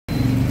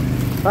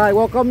Hi,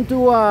 welcome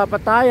to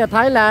Pattaya,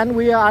 Thailand.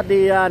 We are at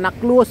the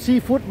Naklua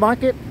seafood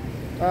market,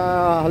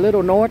 a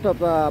little north of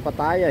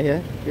Pattaya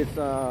here. It's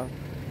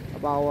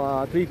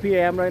about 3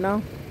 p.m. right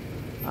now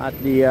at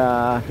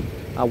the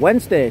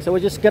Wednesday. So we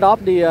just get off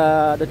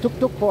the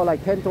tuk-tuk for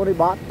like 10-20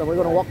 baht. So we're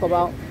gonna walk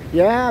about.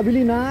 Yeah,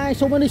 really nice.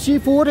 So many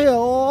seafood here.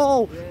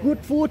 Oh, good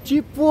food,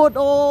 cheap food.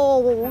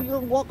 Oh, we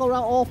can walk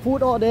around all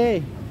food all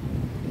day.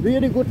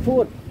 Really good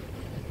food.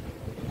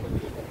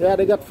 Yeah,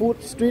 they got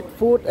food, street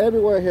food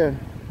everywhere here.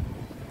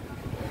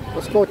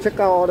 Let's go check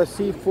out all the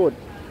seafood.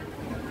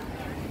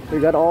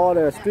 We got all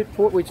the street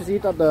food. We just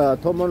eat at the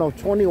terminal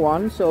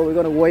 21, so we're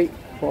gonna wait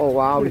for a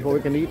while before we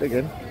can eat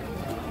again.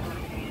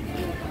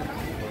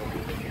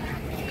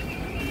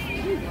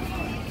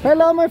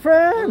 Hello, my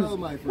friend. Hello,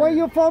 my friend. Where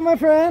you from, my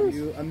friend?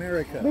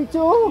 America. Me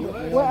too.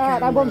 Where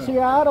at? I'm from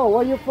Seattle.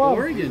 Where you from?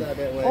 Oregon.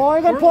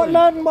 Oregon,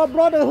 Portland, my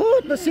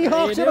brotherhood. The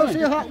Seahawks, you know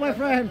Seahawks, my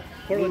friend.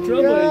 Portland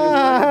Trail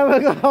Yeah,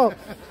 here we go.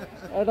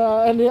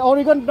 And the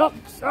Oregon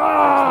Ducks.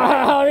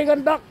 Ah,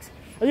 Oregon Ducks.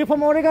 Are you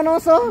from Oregon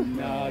also?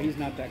 No, he's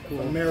not that cool.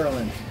 From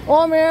Maryland.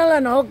 Oh,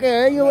 Maryland.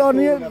 Okay, you are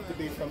Cool near. enough to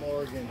be from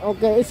Oregon.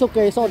 Okay, it's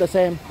okay. It's all the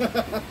same.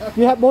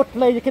 You have both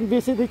places. You can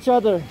visit each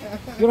other.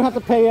 You don't have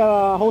to pay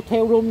a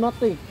hotel room,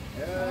 nothing.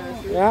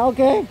 Yeah,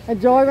 okay.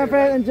 Enjoy, my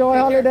friend. Enjoy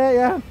holiday.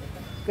 Yeah.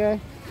 Okay.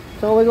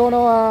 So we're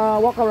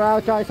gonna walk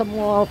around, try some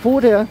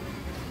food here.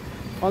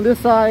 On this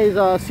side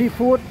is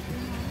seafood.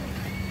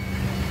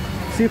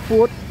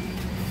 Seafood.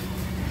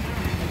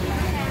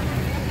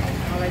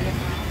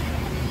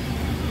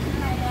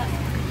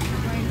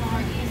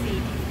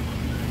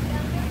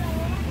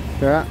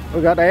 Yeah, we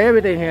got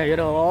everything here. You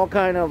know, all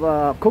kind of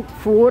cooked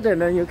food,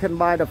 and then you can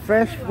buy the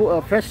fresh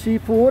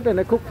seafood, and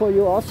they cook for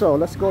you also.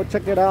 Let's go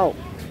check it out.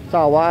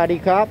 Sawadee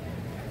krap.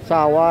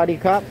 Sawadee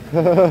krap.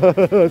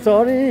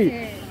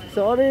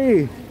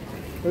 Sorry.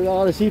 We got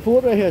all the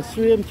seafood right here.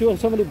 Shrimp,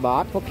 270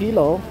 baht per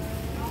kilo.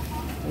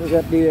 We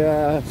got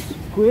the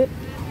squid,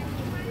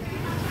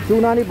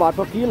 290 baht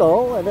per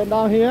kilo. And then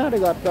down here they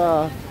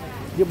got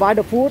you buy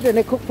the food and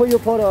they cook for you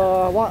for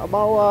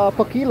about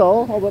per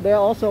kilo. Over there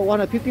also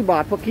 150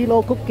 baht per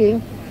kilo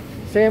cooking.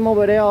 Same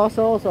over there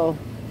also. So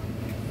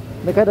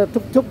they kind of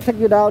tuk take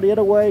you down the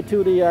other way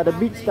to the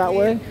beach that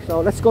way.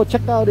 So let's go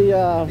check out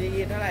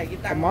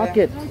the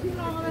market.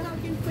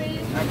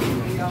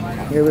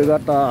 Here we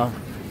got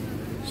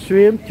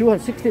shrimp,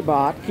 260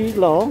 baht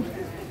kilo.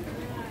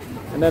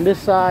 And then this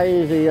side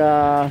is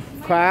the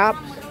crabs.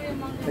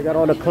 They got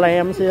all the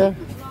clams here.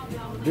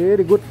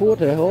 Really good food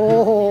here.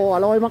 Oh,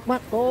 alloy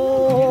mak.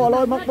 Oh,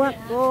 alloy mak.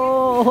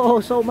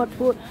 Oh, so much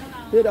food.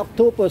 Here the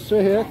octopus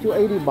right here,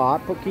 280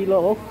 baht per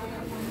kilo.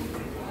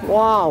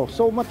 Wow,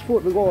 so much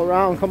food. We go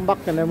around, come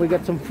back, and then we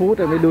get some food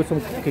and we do some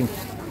cooking.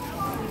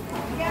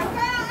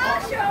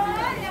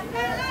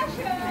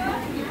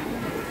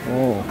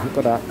 Oh, look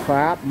at that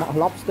crab,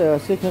 lobster,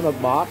 600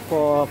 baht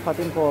for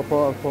cutting for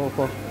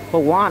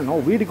one.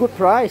 Oh, really good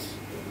price.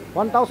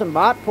 1,000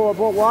 baht for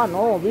one.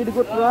 Oh, really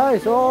good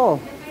price. Oh,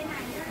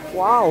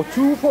 wow,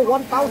 2 for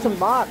 1,000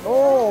 baht.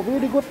 Oh,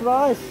 really good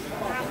price.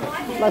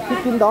 Like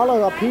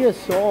 $15 a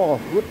piece. Oh,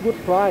 good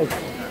price.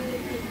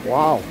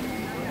 Wow.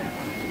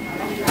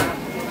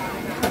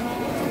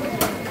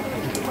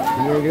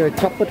 We're gonna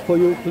chop it for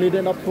you, clean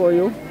it up for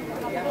you.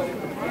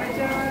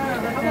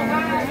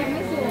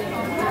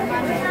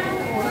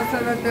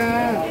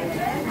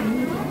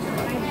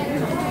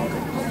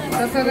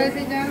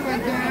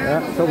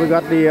 Yeah, so we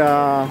got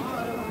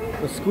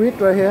the squid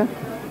right here.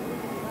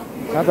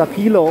 That's a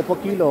kilo per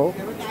kilo.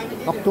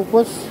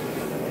 Octopus.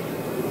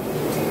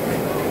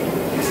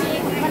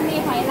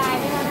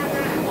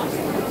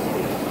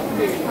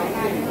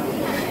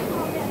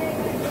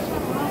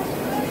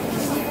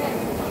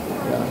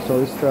 Yeah, so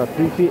it's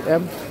 3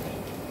 p.m.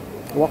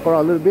 Walk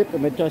around a little bit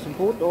and enjoy some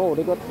food. Oh,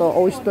 they got the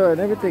oyster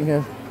and everything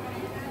here.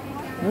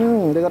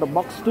 They got a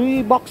box,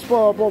 3 box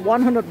for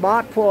 100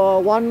 baht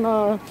for one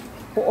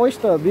for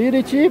oyster,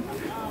 really cheap.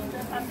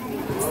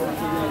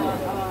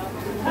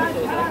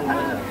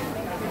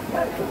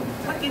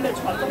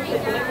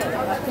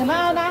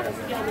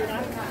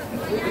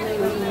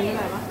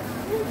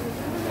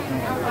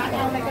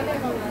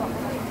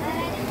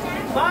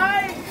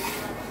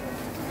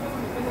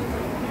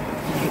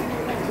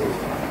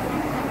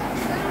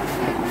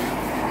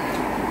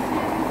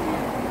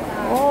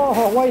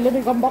 Oh, wait, let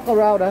me come back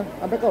around.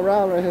 I'm back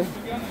around right here.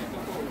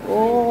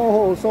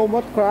 Oh, so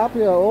much crab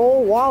here. Oh,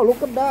 wow,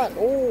 look at that.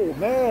 Oh,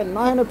 man,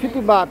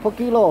 950 baht per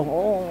kilo.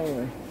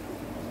 Oh.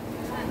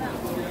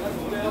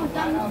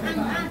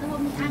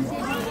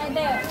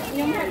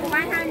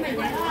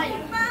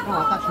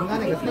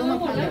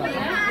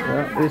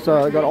 Yeah, it's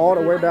got all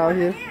the way down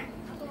here.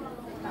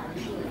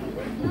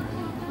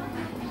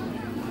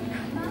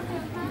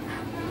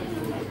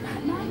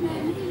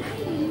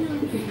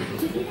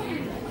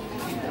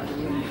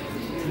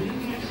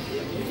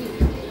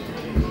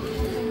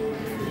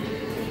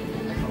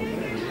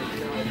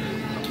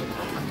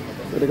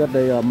 So they got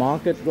the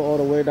market go all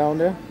the way down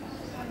there,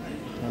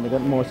 and they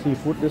got more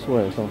seafood this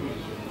way. So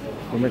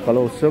we make a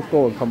little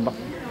circle and come back.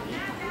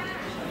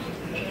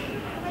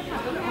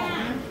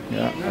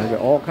 Yeah, they got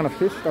all kind of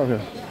fish down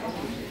here.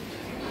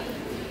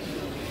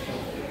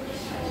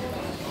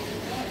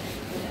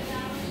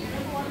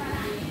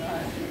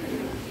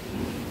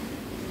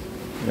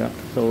 Yeah,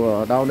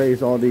 so down there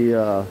is all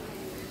the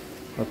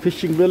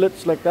fishing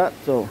village like that.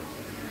 So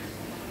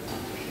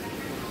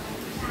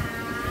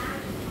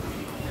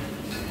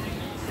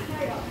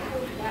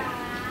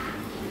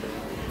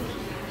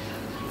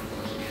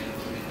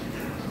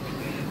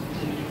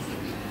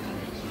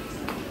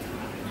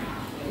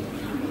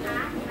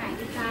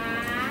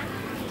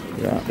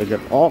yeah, they got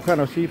all kind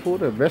of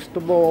seafood,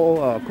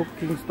 vegetable,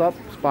 cooking stuff,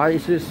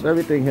 spices,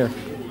 everything here.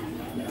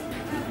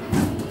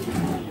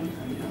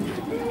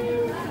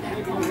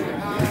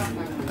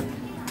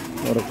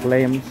 A lot of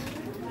clams,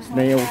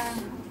 snails.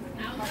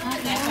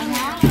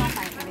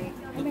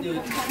 We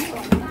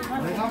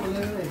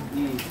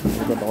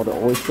got all the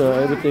oyster,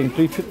 everything,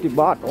 350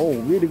 baht. Oh,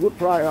 really good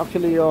price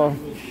actually.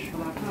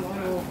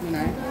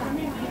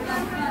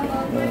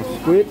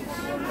 Squid.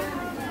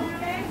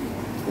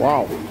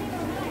 Wow,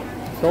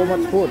 so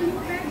much food.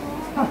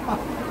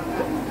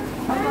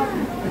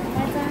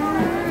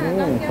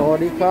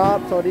 Sorry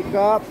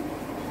cup.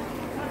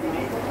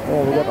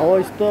 Oh, we got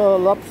oyster,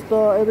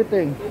 lobster,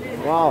 everything.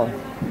 Wow,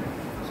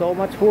 so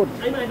much food.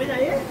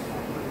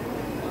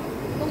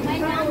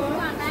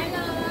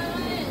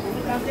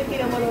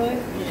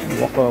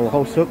 Walk a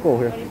whole circle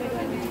here.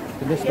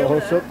 Finish the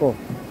whole circle.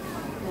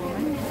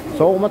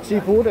 So much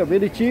seafood,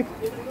 very cheap.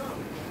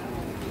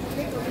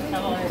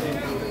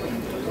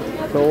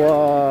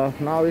 So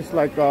now it's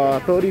like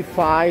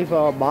 35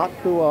 baht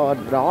to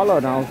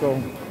 $1 now.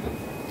 So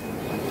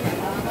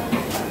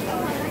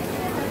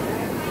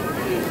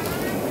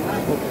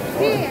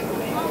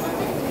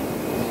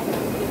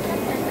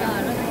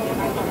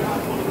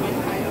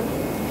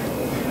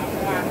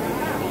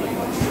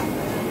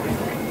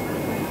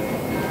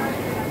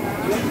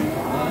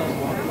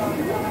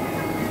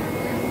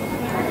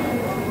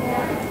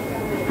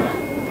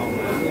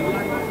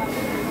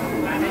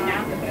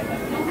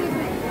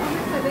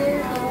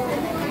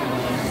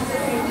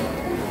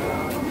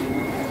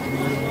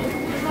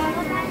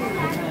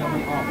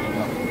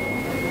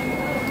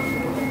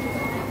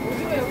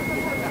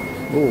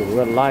oh, we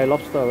got live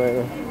lobster right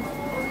there.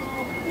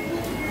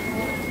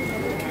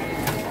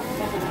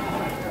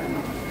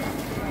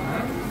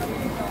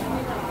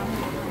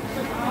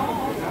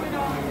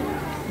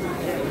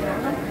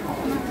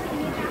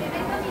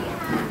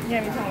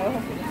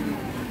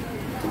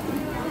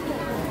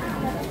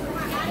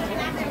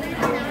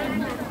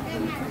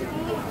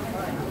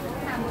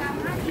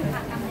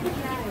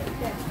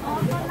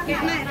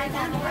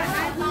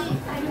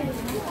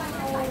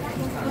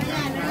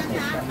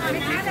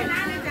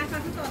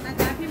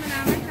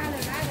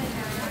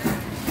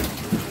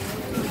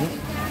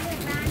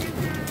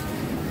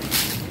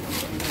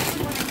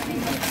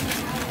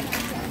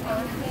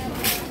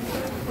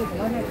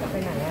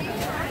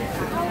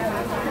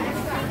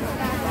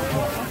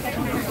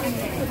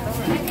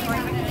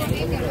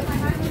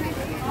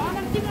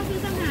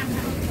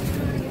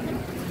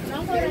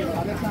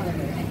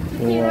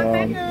 So,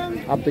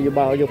 after you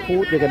buy your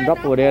food, you can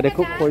drop over there. They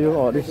cook for you,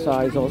 or this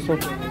size also.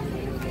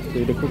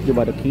 See, they cook you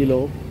by the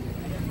kilo.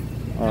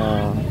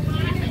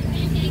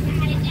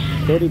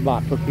 30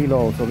 baht per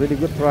kilo, so really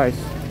good price.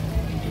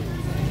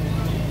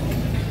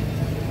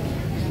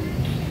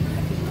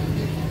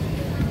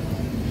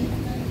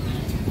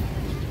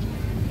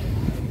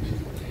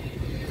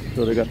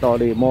 So they got all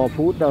the more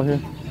food down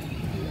here,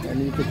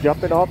 and you just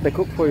drop it off. They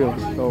cook for you.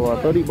 So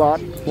 30 baht,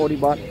 40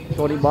 baht,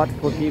 20 baht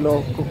per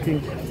kilo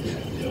cooking.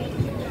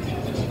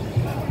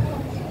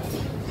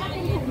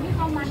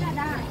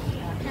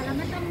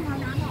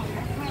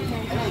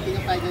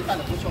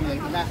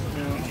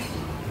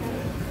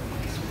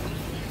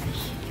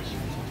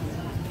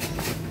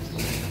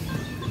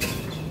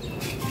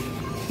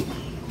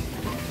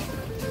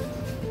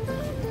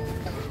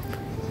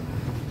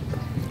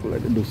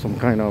 Like to do some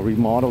kind of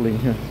remodeling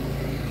here.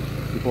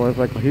 Before it's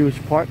like a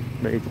huge park,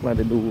 they like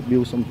to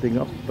build something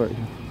up, but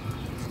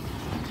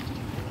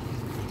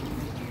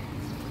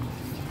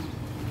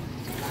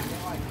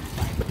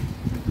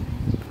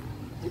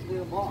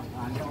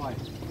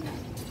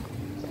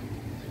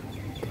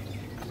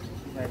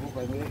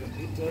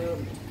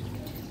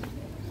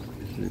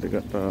see, they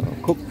got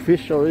cooked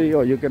fish already,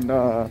 or you can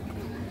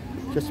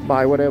just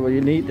buy whatever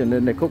you need and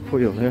then they cook for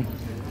you here.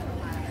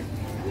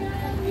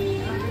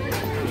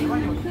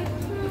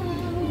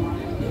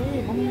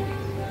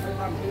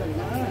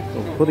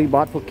 So 30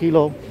 baht per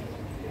kilo.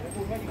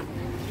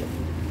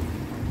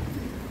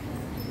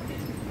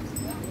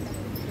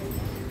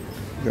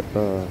 Got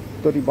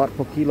 30 baht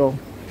per kilo.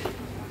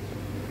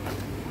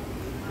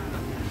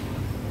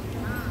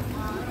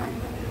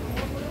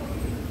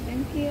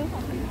 Thank you.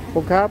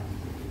 Okay.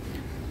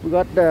 We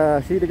got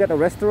see, they got a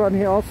restaurant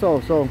here also.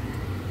 So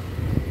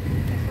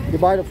you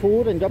buy the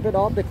food and drop it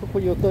off. They cook for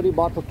you 30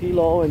 baht per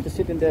kilo, and just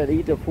sit in there and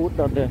eat the food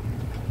down there.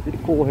 Pretty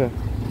cool here.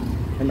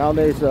 And now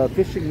there's a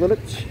fishing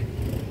village.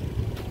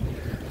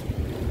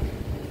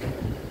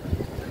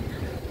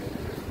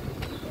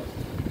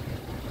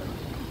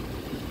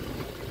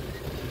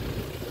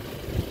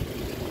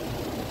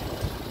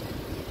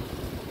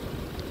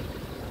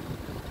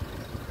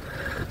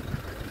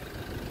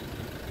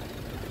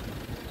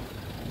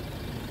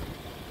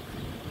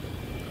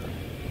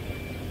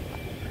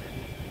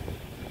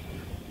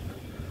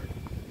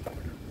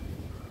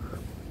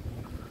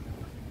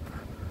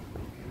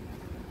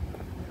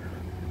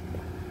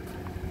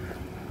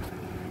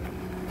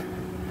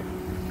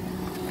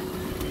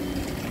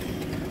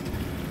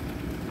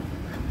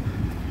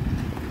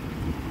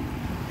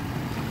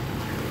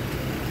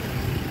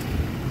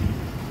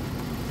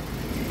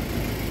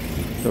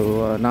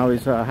 So now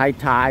it's high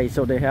tide,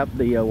 so they have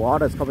the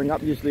waters coming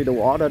up. Usually the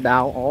water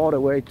down all the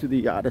way to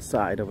the other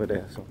side over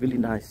there. So really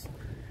nice.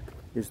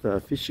 It's the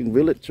fishing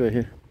village right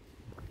here.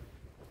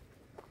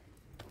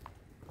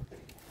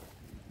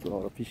 A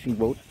lot of fishing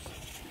boats.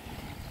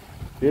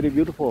 Very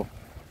beautiful.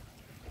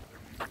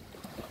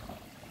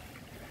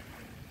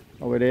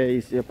 Over there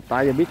is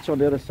Pattaya beach on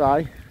the other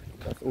side.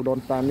 That's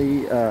Udon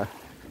Thani,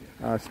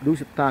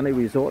 Dushat Thani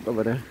resort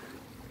over there.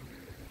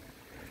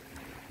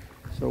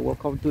 So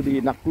welcome to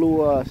the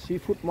Naklua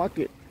seafood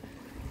market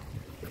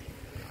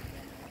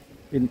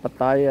in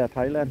Pattaya,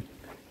 Thailand.